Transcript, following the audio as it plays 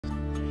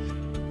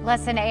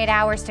Less than 8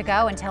 hours to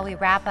go until we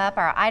wrap up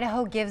our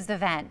Idaho Gives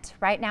event.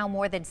 Right now,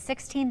 more than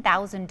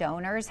 16,000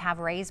 donors have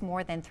raised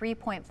more than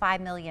 $3.5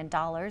 million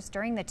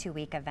during the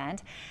two-week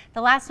event.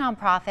 The last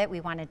nonprofit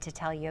we wanted to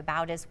tell you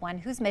about is one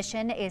whose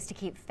mission is to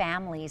keep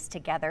families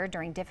together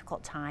during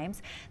difficult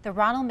times, the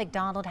Ronald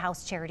McDonald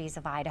House Charities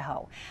of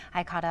Idaho.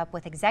 I caught up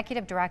with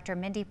Executive Director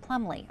Mindy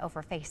Plumley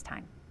over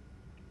FaceTime.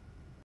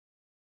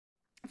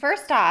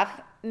 First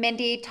off,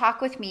 Mindy, talk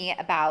with me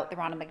about the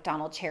Ronald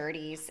McDonald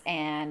Charities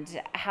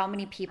and how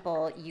many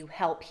people you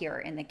help here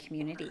in the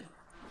community.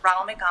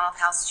 Ronald McDonald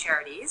House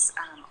Charities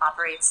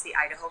operates the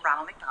Idaho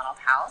Ronald McDonald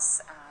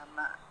House.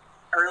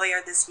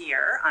 Earlier this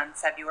year, on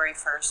February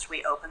 1st,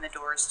 we opened the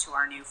doors to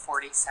our new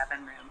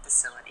 47-room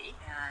facility.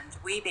 And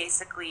we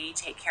basically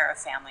take care of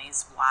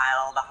families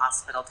while the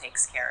hospital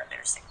takes care of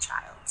their sick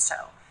child. So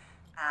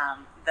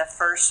the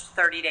first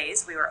 30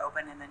 days we were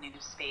open in the new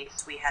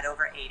space, we had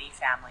over 80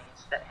 families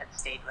that had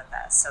stayed with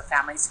us. So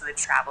families who had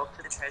traveled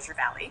to the Treasure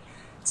Valley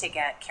to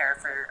get care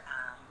for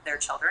their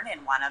children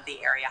in one of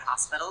the area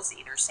hospitals,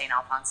 either St.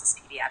 Alphonsus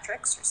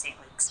Pediatrics or St.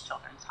 Luke's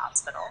Children's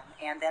Hospital.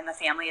 And then the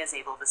family is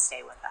able to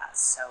stay with us.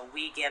 So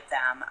we give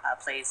them a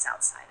place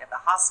outside of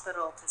the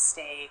hospital to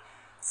stay,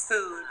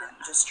 food,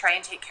 just try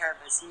and take care of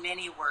as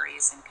many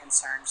worries and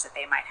concerns that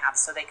they might have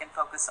so they can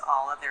focus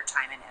all of their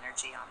time and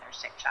energy on their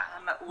sick child.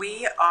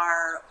 We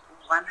are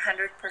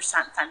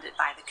 100% funded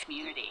by the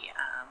community.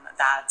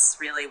 That's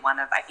really one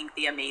of, I think,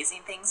 the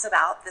amazing things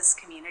about this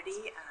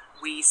community.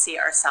 We see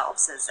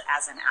ourselves as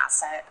an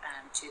asset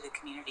to the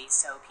community,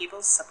 so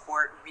people's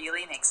support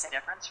really makes a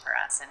difference for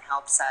us and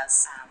helps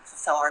us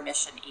fulfill our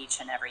mission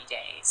each and every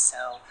day.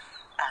 So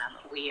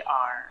we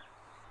are,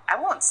 I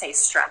won't say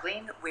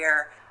struggling,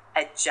 we're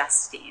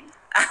adjusting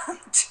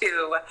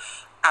to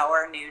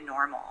our new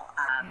normal.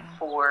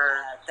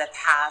 For the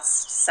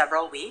past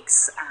several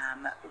weeks,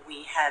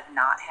 we have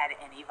not had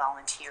any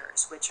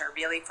volunteers, which are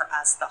really for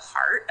us the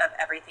heart of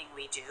everything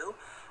we do.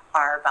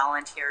 Our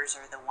volunteers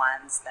are the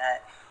ones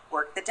that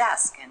work the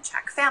desk and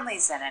check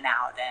families in and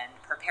out and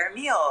prepare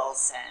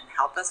meals and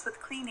help us with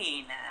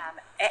cleaning.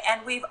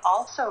 And we've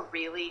also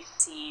really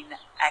seen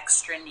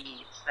extra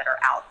needs that are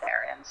out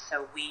there. And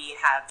so we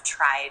have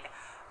tried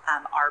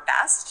our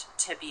best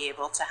to be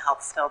able to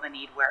help fill the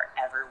need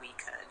wherever we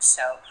could.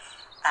 So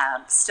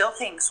still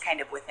things kind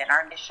of within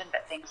our mission,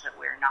 but things that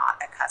we're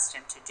not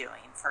accustomed to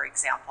doing. For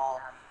example,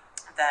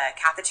 the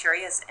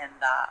cafeterias in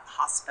the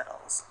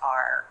hospitals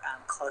are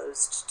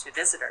closed to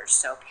visitors.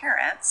 So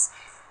parents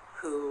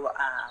who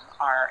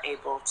are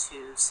able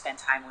to spend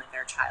time with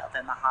their child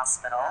in the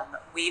hospital.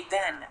 We've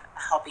been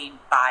helping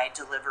by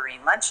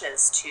delivering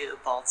lunches to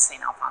both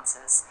St.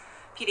 Alphonsus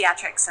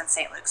Pediatrics and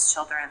St. Luke's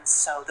Children's,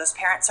 so those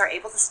parents are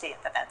able to stay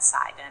at the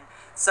bedside. And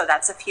so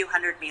that's a few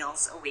hundred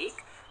meals a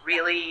week.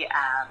 Really,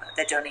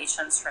 the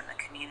donations from the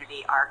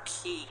community are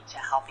key to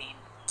helping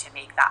to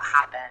make that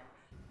happen.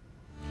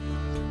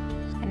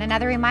 And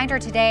another reminder,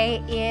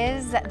 today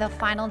is the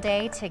final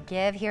day to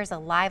give. Here's a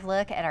live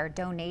look at our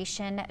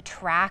donation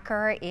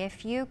tracker.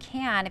 If you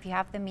can, if you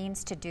have the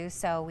means to do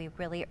so, we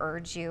really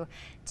urge you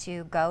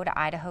to go to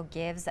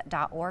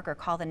idaho-gives.org or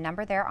call the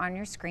number there on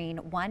your screen,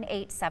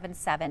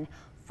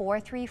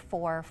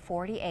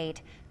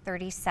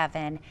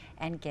 1-877-434-4837,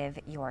 and give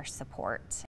your support.